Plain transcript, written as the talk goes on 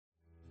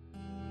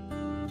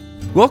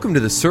Welcome to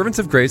the Servants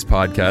of Grace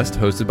podcast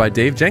hosted by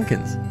Dave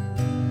Jenkins.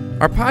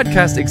 Our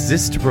podcast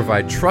exists to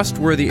provide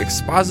trustworthy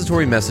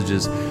expository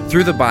messages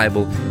through the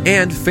Bible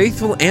and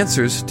faithful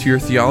answers to your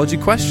theology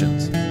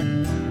questions.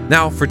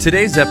 Now, for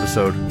today's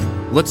episode,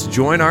 let's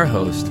join our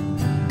host,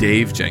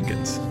 Dave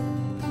Jenkins.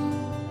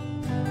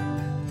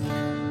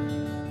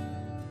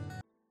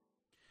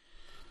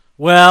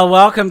 Well,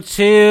 welcome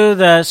to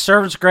the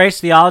Servants of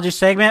Grace Theology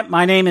segment.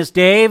 My name is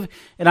Dave,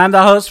 and I'm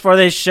the host for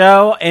this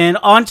show. And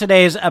on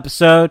today's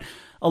episode,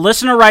 a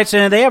listener writes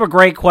in, and they have a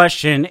great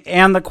question.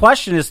 And the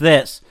question is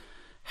this: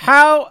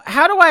 How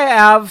do I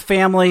have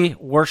family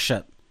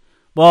worship?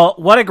 Well,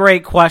 what a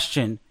great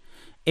question.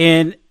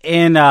 In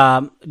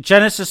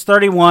Genesis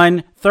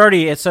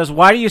 31:30, it says,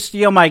 "Why do you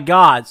steal my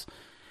gods?"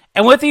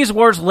 And with these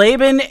words,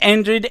 Laban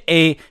ended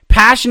a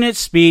passionate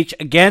speech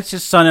against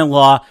his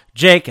son-in-law,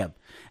 Jacob.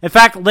 In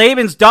fact,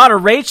 Laban's daughter,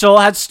 Rachel,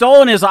 had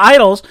stolen his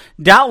idols,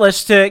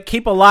 doubtless to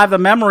keep alive the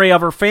memory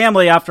of her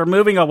family after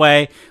moving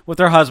away with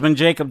her husband,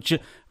 Jacob.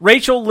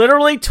 Rachel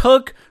literally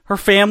took her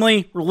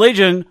family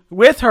religion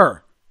with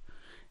her.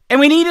 And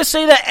we need to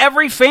say that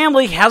every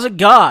family has a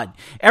God.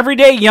 Every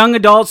day, young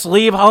adults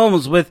leave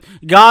homes with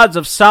gods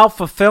of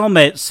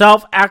self-fulfillment,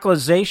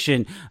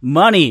 self-actualization,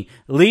 money,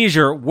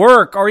 leisure,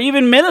 work, or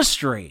even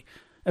ministry.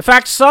 In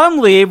fact, some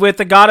leave with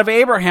the God of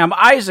Abraham,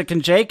 Isaac,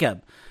 and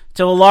Jacob.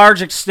 To a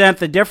large extent,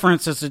 the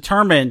difference is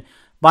determined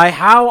by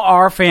how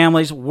our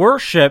families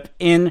worship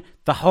in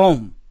the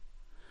home.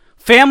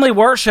 Family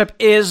worship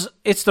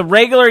it's the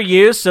regular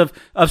use of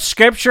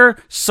scripture,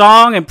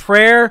 song, and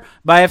prayer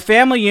by a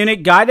family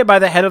unit guided by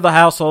the head of the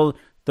household,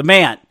 the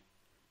man.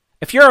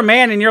 If you're a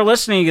man and you're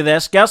listening to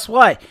this, guess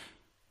what?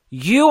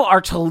 You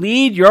are to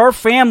lead your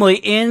family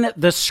in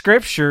the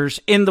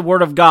scriptures, in the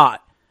Word of God.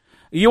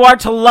 You are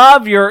to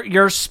love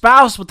your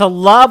spouse with the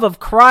love of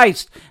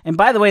Christ. And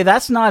by the way,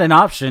 that's not an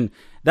option.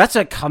 That's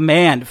a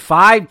command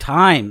 5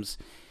 times.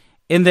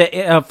 In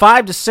the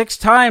 5 to 6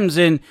 times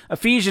in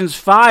Ephesians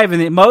 5 in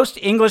the most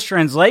English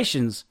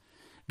translations.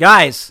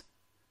 Guys,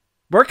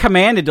 we're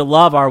commanded to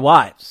love our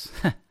wives.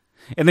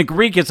 In the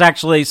Greek, it's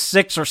actually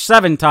 6 or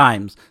 7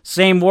 times.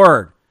 Same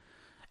word.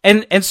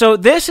 And so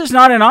this is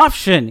not an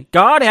option.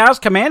 God has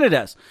commanded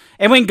us.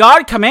 And when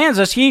God commands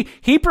us,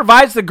 He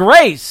provides the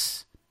grace.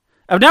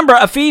 Remember,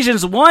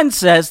 Ephesians 1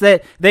 says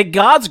that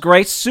God's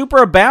grace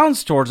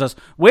superabounds towards us.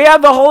 We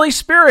have the Holy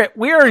Spirit.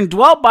 We are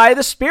indwelt by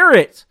the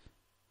Spirit.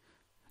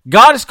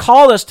 God has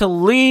called us to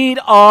lead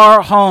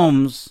our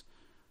homes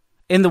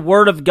in the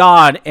Word of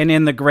God and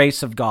in the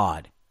grace of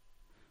God.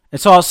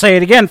 And so I'll say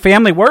it again.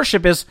 Family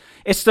worship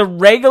it's the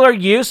regular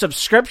use of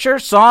scripture,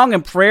 song,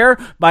 and prayer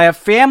by a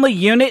family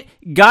unit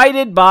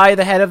guided by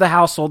the head of the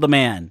household, the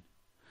man.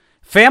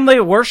 Family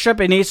worship,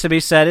 it needs to be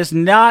said, is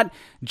not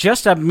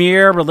just a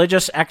mere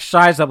religious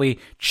exercise that we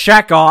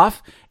check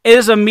off. It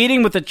is a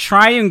meeting with the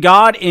triune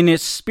God in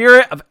His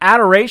spirit of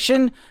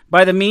adoration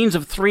by the means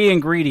of 3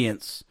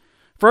 ingredients.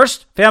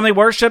 First, family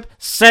worship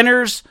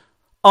centers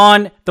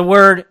on the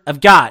Word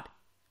of God.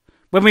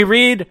 When we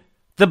read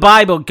the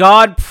Bible,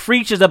 God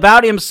preaches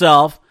about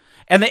Himself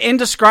and the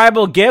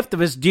indescribable gift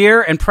of His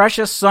dear and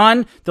precious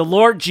Son, the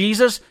Lord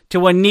Jesus,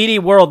 to a needy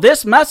world.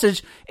 This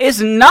message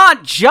is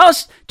not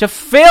just to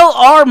fill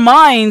our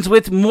minds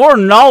with more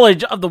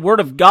knowledge of the Word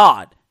of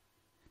God.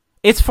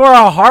 It's for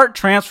our heart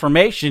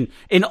transformation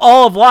in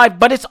all of life,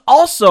 but it's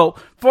also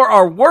for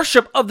our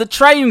worship of the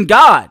triune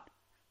God.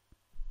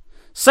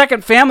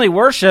 Second, family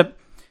worship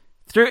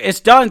is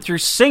done through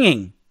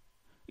singing.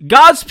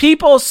 God's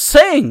people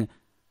sing.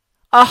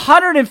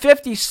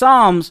 150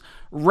 Psalms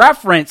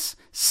reference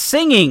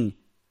singing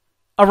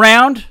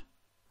around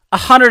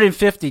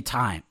 150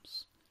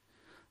 times.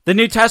 The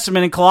New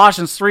Testament in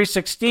Colossians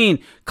 3:16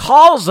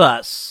 calls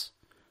us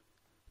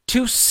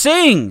to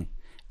sing,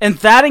 and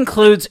that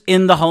includes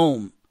in the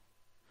home.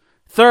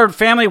 Third,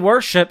 family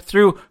worship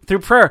through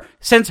prayer.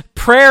 Since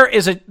prayer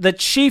is the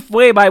chief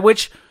way by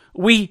which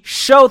we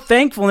show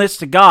thankfulness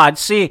to God.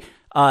 See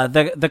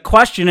the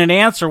question and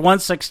answer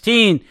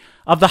 116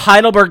 of the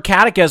Heidelberg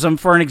Catechism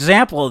for an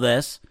example of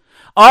this.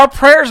 Our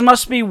prayers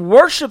must be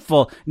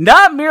worshipful,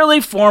 not merely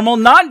formal,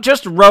 not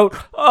just rote,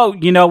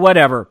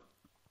 whatever.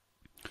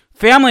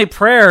 Family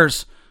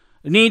prayers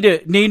need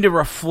to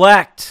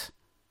reflect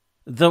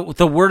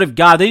the Word of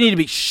God. They need to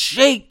be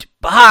shaped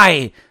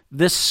by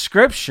this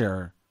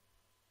Scripture.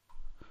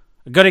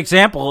 A good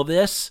example of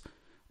this,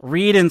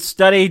 read and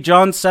study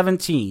John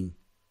 17.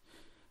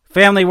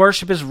 Family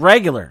worship is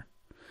regular.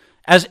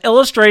 As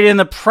illustrated in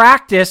the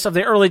practice of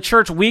the early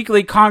church,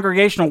 weekly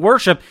congregational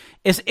worship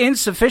is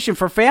insufficient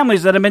for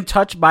families that have been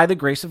touched by the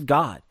grace of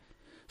God.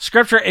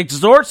 Scripture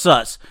exhorts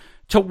us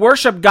to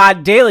worship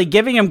God daily,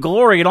 giving Him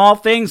glory in all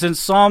things in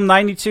Psalm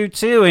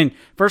 92:2 and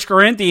 1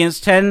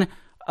 Corinthians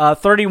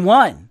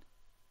 10:31.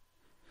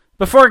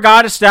 Before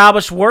God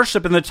established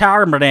worship in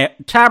the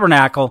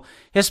tabernacle,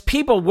 His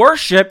people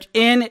worshiped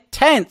in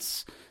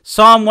tents.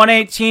 Psalm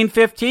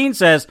 118:15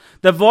 says,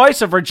 "The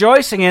voice of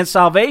rejoicing and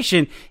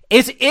salvation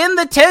is in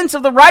the tents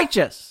of the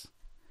righteous."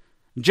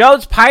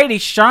 Job's piety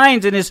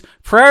shines in his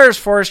prayers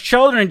for his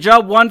children in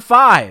Job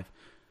 1:5.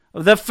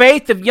 The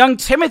faith of young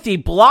Timothy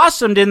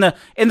blossomed in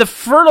the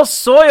fertile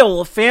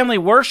soil of family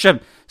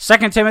worship.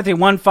 2 Timothy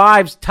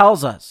 1:5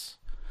 tells us.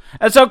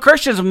 And so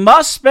Christians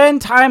must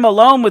spend time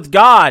alone with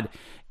God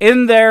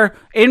in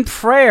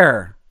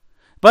prayer.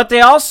 But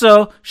they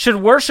also should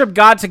worship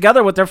God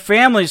together with their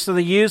families through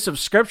the use of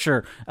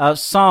Scripture,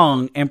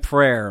 song, and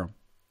prayer.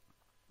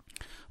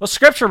 Well,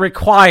 Scripture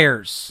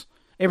requires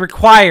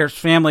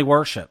family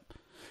worship.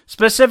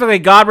 Specifically,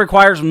 God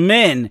requires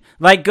men,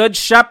 like good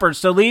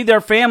shepherds, to lead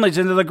their families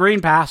into the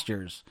green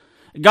pastures.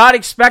 God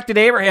expected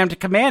Abraham to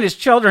command his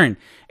children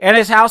and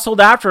his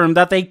household after him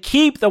that they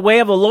keep the way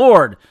of the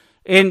Lord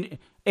in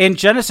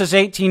Genesis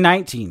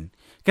 18:19.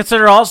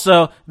 Consider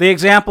also the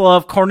example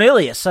of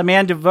Cornelius,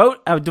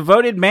 a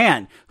devoted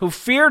man who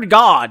feared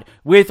God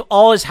with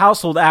all his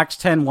household, Acts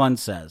 10:1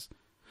 says.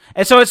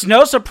 And so it's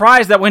no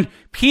surprise that when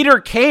Peter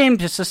came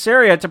to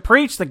Caesarea to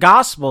preach the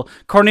gospel,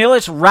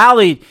 Cornelius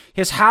rallied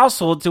his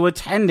household to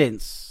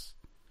attendance,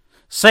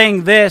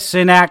 saying this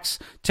in Acts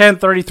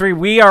 10:33,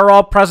 "We are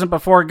all present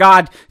before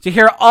God to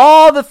hear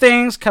all the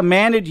things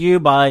commanded you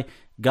by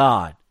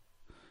God."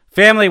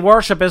 Family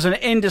worship is an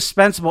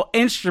indispensable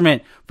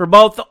instrument for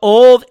both the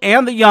old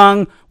and the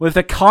young with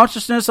the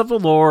consciousness of the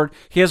Lord,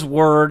 His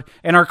Word,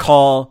 and our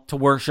call to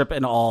worship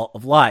in all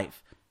of life.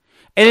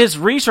 In his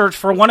research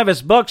for one of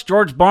his books,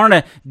 George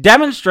Barna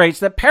demonstrates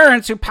that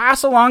parents who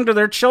pass along to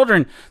their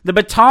children the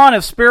baton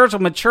of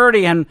spiritual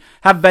maturity and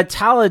have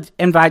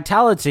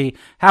vitality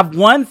have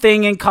one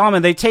thing in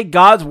common. They take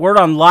God's word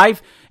on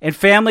life and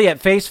family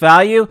at face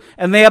value,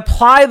 and they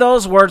apply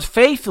those words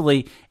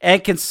faithfully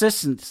and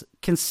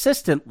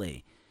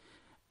consistently.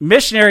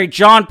 Missionary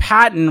John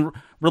Patton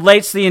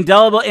relates the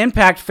indelible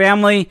impact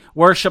family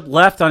worship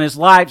left on his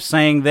life,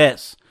 saying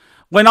this: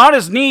 "When on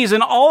his knees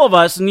and all of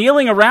us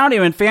kneeling around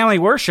him in family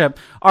worship,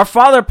 our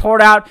Father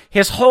poured out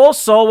his whole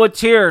soul with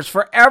tears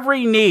for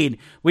every need.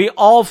 We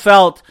all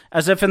felt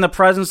as if in the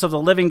presence of the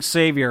living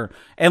Savior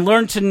and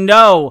learned to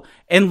know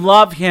and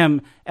love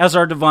him as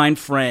our divine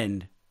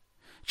friend."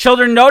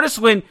 Children, notice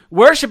when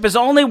worship is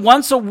only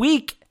once a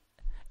week,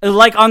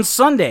 like on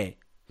Sunday.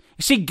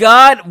 You see,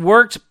 God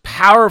worked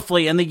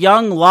powerfully in the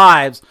young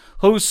lives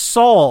whose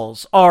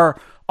souls are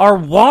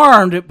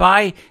warmed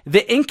by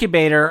the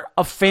incubator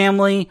of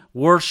family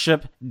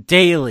worship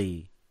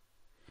daily.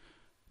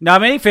 Now,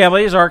 many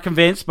families are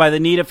convinced by the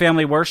need of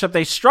family worship.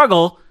 They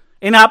struggle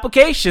in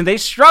application. They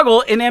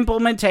struggle in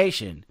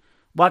implementation.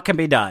 What can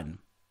be done?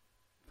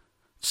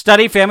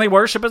 Study family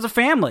worship as a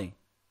family.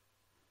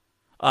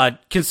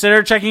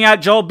 Consider checking out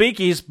Joel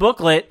Beake's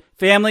booklet,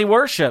 Family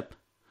Worship.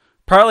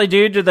 Partly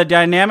due to the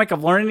dynamic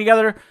of learning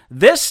together,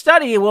 this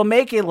study will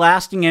make a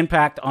lasting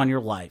impact on your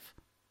life.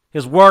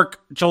 His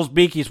work, Joel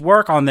Beake's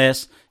work on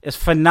this, is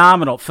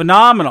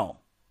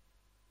phenomenal.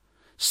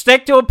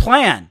 Stick to a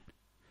plan.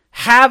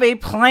 Have a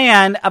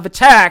plan of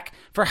attack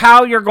for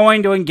how you're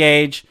going to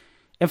engage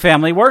in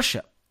family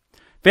worship.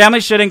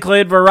 Families should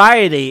include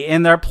variety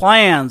in their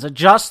plans,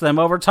 adjust them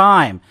over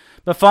time.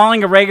 But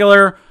following a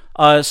regular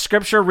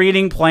scripture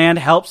reading plan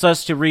helps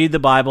us to read the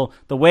Bible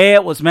the way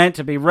it was meant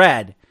to be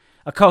read.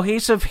 A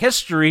cohesive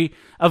history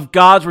of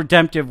God's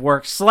redemptive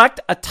work.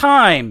 Select a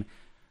time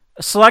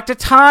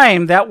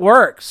that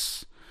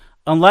works.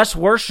 Unless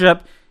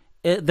worship,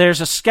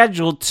 there's a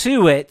schedule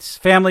to it,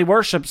 family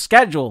worship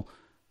schedule,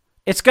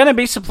 it's going to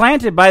be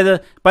supplanted by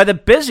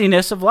the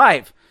busyness of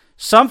life.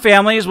 Some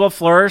families will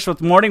flourish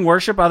with morning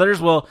worship.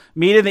 Others will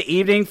meet in the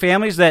evening.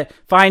 Families that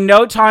find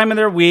no time in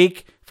their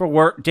week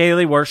for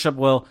daily worship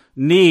will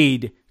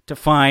need to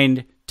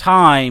find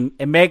time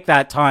and make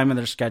that time in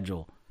their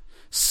schedule.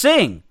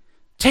 Sing.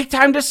 Take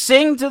time to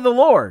sing to the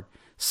Lord.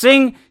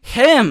 Sing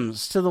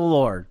hymns to the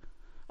Lord.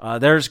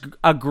 There's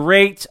a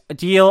great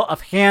deal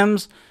of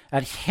hymns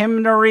at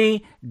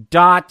hymnary.org.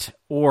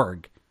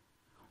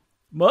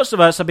 Most of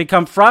us have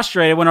become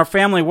frustrated when our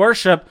family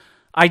worship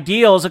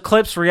ideals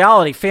eclipse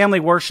reality.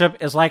 Family worship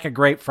is like a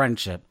great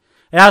friendship.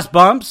 It has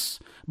bumps,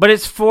 but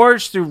it's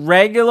forged through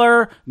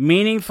regular,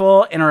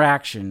 meaningful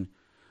interaction.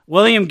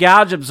 William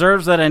Gouge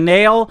observes that a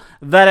nail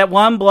that at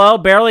one blow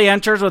barely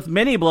enters with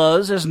many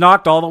blows is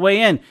knocked all the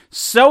way in.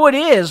 So it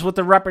is with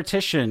the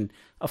repetition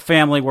of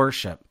family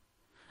worship.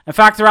 In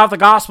fact, throughout the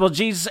gospel,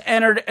 Jesus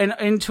entered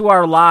into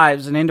our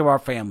lives and into our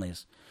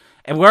families.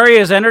 And where he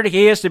has entered,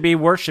 he is to be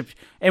worshipped.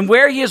 And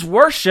where he is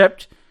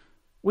worshipped,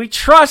 we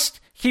trust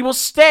he will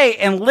stay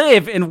and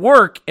live and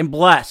work and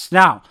bless.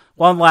 Now,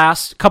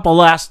 couple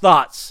last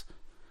thoughts.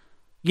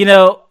 You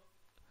know,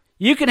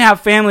 you can have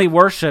family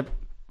worship,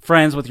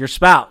 friends, with your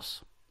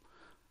spouse.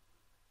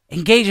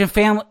 Engage in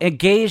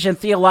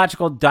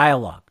theological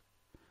dialogue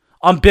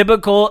on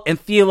biblical and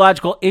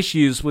theological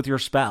issues with your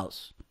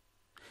spouse.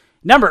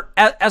 Remember,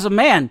 as a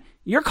man,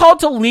 you're called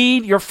to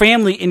lead your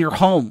family in your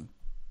home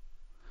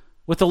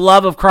with the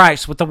love of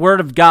Christ, with the Word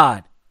of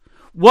God.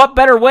 What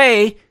better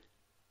way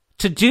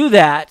to do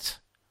that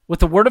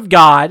with the Word of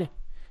God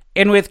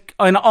and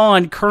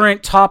on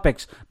current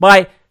topics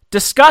by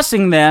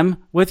discussing them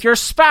with your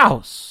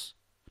spouse?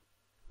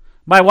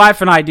 My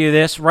wife and I do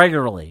this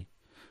regularly,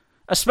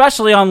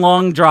 especially on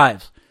long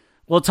drives.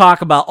 We'll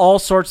talk about all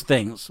sorts of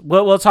things.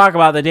 We'll talk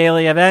about the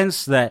daily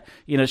events that,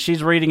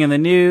 she's reading in the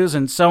news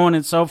and so on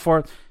and so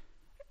forth.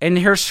 And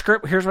here's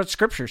what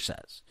Scripture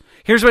says.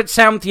 Here's what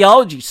sound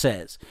theology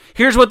says.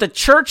 Here's what the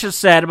church has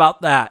said about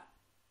that.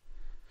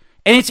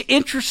 And it's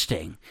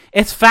interesting.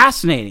 It's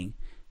fascinating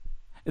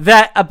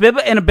that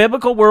in a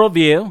biblical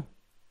worldview,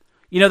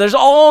 there's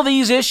all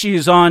these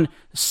issues on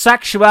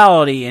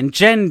sexuality and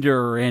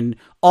gender and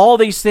all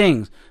these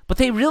things. But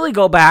they really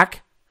go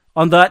back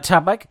on that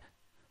topic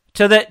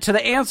to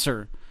the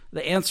answer.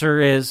 The answer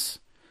is,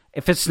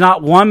 if it's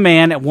not one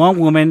man and one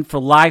woman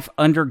for life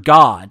under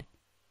God,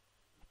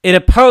 it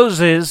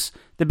opposes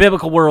the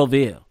biblical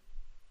worldview.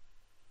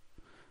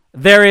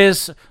 There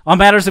is, on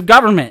matters of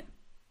government,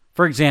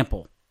 for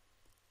example,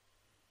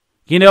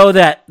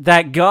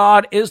 that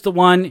God is the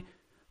one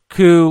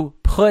who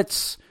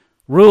puts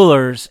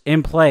rulers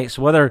in place.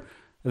 Whether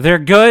they're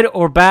good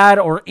or bad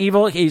or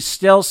evil, he's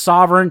still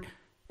sovereign,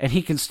 and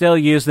he can still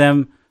use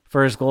them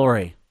for his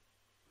glory.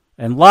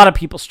 And a lot of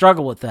people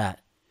struggle with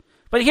that.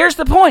 But here's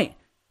the point.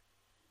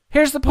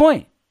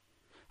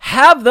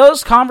 Have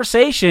those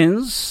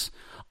conversations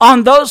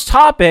on those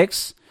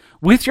topics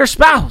with your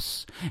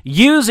spouse.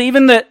 Use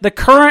even the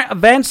current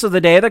events of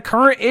the day, the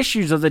current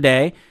issues of the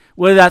day,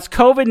 whether that's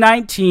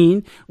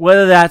COVID-19,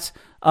 whether that's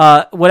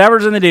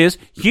whatever's in the news.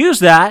 Use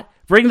that.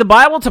 Bring the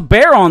Bible to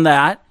bear on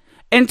that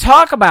and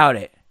talk about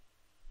it.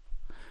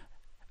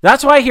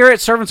 That's why here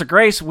at Servants of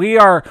Grace, we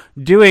are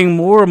doing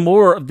more and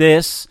more of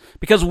this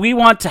because we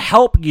want to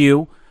help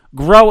you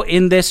grow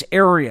in this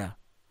area.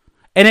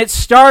 And it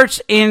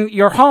starts in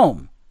your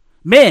home.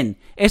 Men,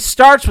 it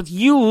starts with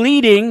you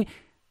leading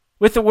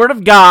with the Word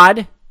of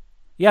God.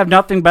 You have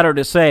nothing better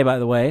to say, by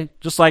the way,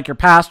 just like your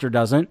pastor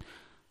doesn't.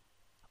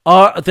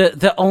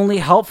 The only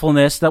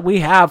helpfulness that we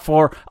have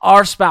for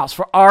our spouse,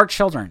 for our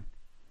children.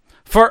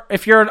 For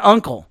if you're an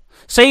uncle,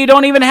 say you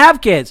don't even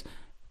have kids,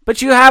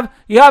 but you have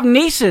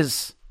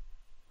nieces.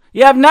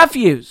 You have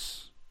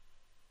nephews.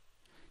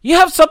 You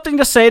have something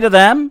to say to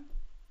them.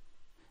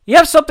 You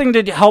have something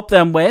to help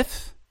them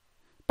with.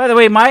 By the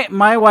way,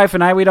 my wife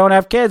and I, we don't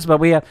have kids, but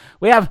we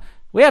have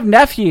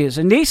nephews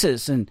and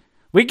nieces, and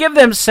we give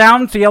them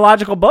sound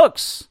theological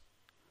books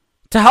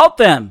to help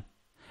them,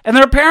 and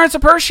their parents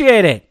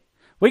appreciate it.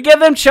 We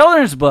give them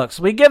children's books.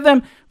 We give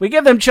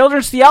them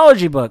children's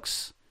theology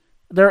books.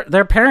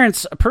 Their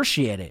parents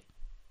appreciate it.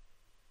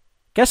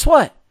 Guess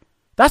what?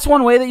 That's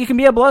one way that you can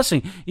be a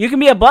blessing. You can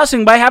be a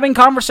blessing by having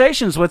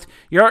conversations with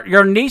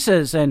your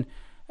nieces and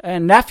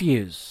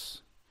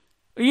nephews.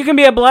 You can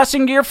be a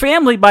blessing to your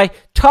family by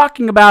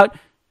talking about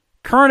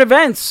current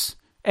events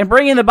and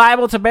bringing the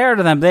Bible to bear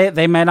to them.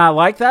 They may not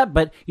like that,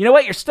 but you know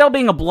what? You're still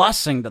being a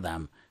blessing to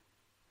them.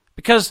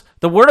 Because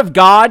the Word of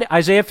God,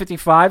 Isaiah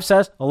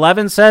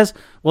 11 says,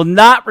 will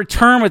not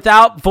return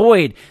without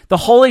void. The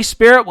Holy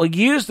Spirit will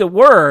use the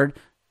Word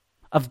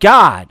of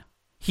God.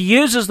 He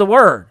uses the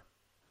Word.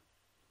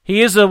 He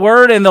uses the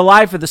Word in the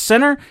life of the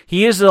sinner.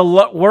 He uses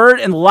the Word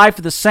in the life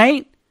of the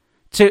saint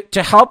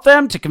to help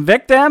them, to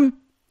convict them,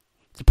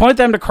 to point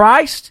them to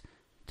Christ,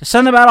 to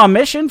send them out on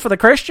mission for the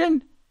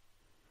Christian.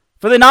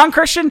 For the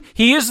non-Christian,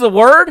 He uses the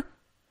Word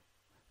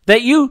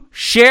that you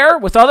share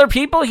with other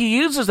people. He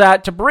uses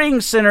that to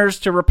bring sinners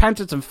to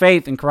repentance and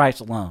faith in Christ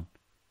alone.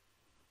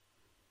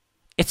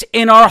 It's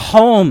in our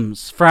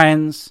homes,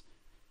 friends.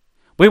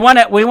 We want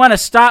to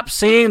stop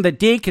seeing the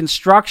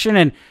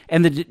deconstruction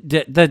and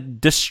the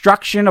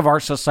destruction of our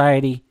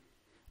society.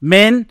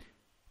 Men,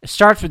 it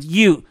starts with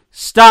you.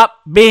 Stop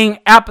being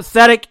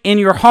apathetic in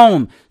your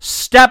home.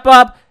 Step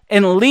up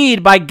and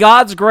lead by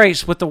God's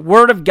grace with the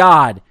Word of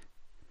God.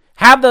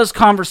 Have those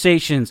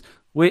conversations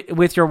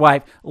with your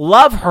wife.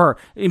 Love her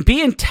and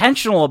be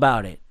intentional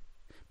about it.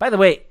 By the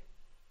way,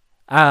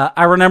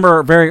 I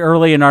remember very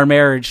early in my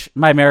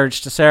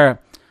marriage to Sarah,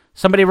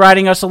 somebody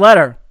writing us a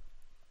letter.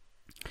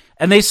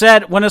 And they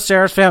said, one of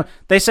Sarah's family,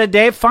 they said,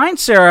 Dave, find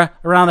Sarah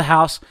around the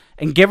house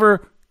and give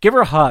her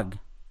a hug.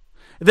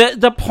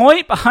 The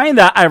point behind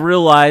that, I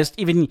realized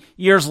even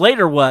years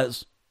later,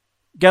 was,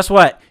 guess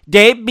what?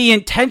 Dave, be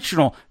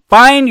intentional.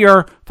 Find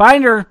your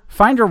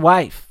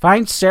wife.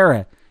 Find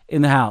Sarah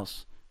in the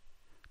house.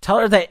 Tell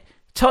her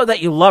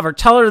that you love her.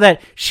 Tell her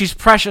that she's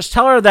precious.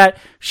 Tell her that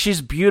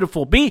she's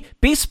beautiful. Be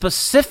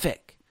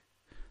specific.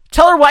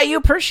 Tell her why you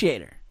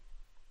appreciate her.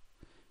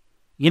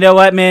 You know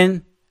what,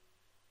 men?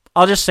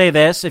 I'll just say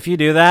this. If you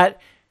do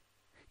that,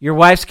 your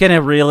wife's going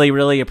to really,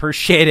 really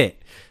appreciate it.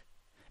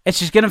 And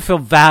she's going to feel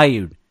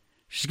valued.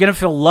 She's going to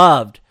feel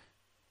loved.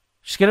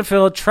 She's going to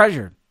feel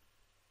treasured.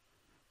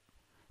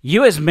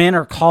 You as men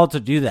are called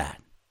to do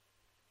that.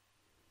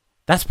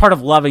 That's part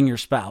of loving your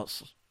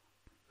spouse.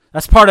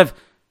 That's part of,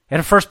 in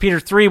a 1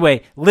 Peter 3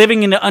 way,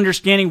 living in an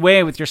understanding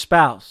way with your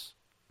spouse.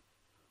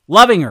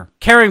 Loving her,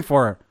 caring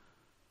for her,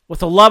 with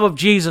the love of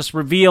Jesus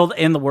revealed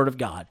in the Word of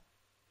God.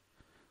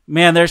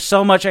 Man, there's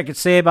so much I could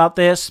say about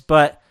this,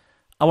 but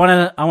I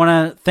want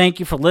to thank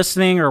you for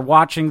listening or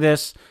watching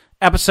this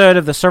episode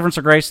of the Servants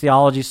of Grace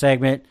Theology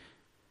segment.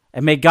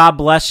 And may God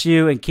bless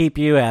you and keep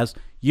you as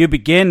you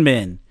begin,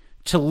 men,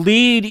 to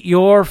lead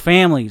your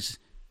families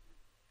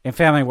in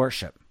family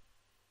worship.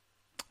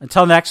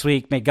 Until next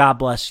week, may God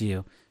bless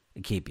you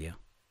and keep you.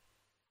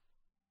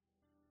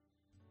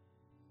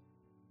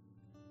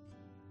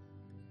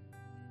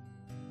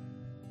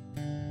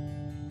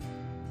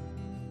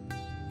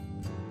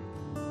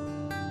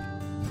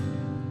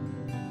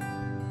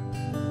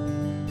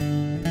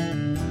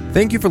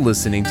 Thank you for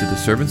listening to the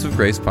Servants of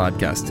Grace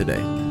podcast today.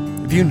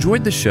 If you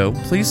enjoyed the show,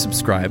 please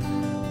subscribe,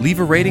 leave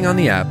a rating on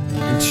the app,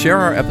 and share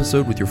our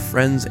episode with your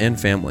friends and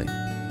family.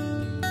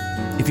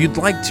 If you'd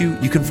like to,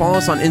 you can follow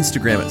us on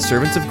Instagram at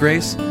Servants of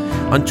Grace,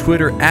 on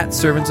Twitter at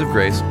Servants of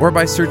Grace, or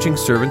by searching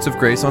Servants of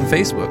Grace on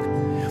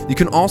Facebook. You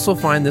can also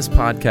find this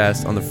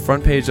podcast on the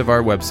front page of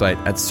our website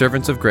at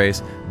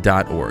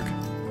servantsofgrace.org.